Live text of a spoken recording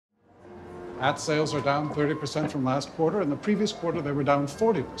Hat sales are down 30% from last quarter, and the previous quarter they were down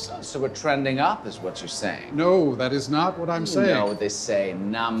 40%. So we're trending up, is what you're saying? No, that is not what I'm saying. You know what they say,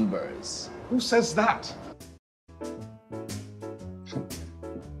 numbers. Who says that?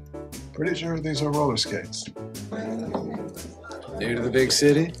 Pretty sure these are roller skates. New to the big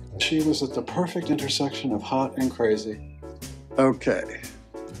city? She was at the perfect intersection of hot and crazy. Okay.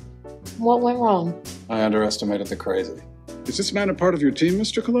 What went wrong? I underestimated the crazy. Is this man a part of your team,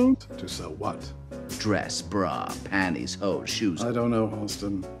 Mr. Cologne? To sell what? Dress, bra, panties, hose, shoes. I don't know,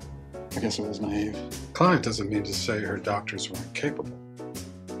 Austin. I guess it was naive. Client doesn't mean to say her doctors weren't capable.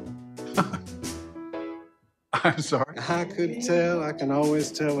 I'm sorry. I could tell. I can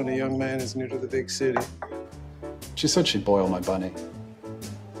always tell when a young man is new to the big city. She said she'd boil my bunny.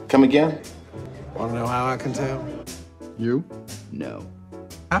 Come again? Want to know how I can tell? You? No.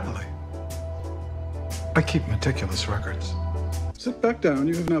 Happily. I keep meticulous records. Sit back down.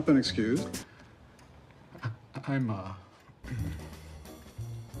 You have not been excused. I'm a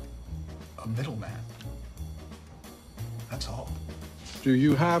middleman. That's all. Do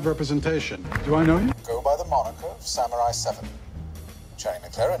you have representation? Do I know you? Go by the moniker of Samurai 7. Channing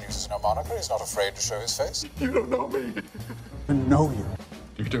McLaren uses no moniker. He's not afraid to show his face. You don't know me. I know you.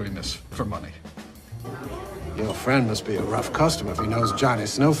 You're doing this for money. Your friend must be a rough customer if he knows Johnny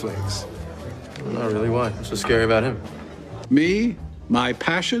Snowflakes. Not really. Why? What's so scary about him? Me? My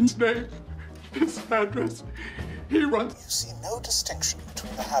passion's name? His address? He runs... You see no distinction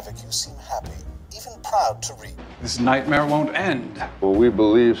between the havoc. You seem happy, even proud to reap. This nightmare won't end. Well, we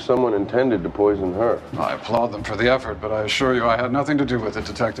believe someone intended to poison her. I applaud them for the effort, but I assure you I had nothing to do with it,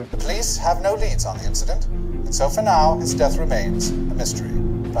 Detective. The police have no leads on the incident, and so for now, his death remains a mystery.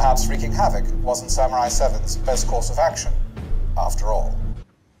 Perhaps wreaking havoc wasn't Samurai 7's best course of action, after all.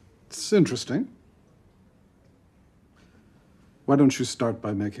 It's interesting. Why don't you start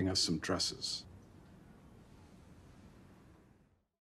by making us some dresses?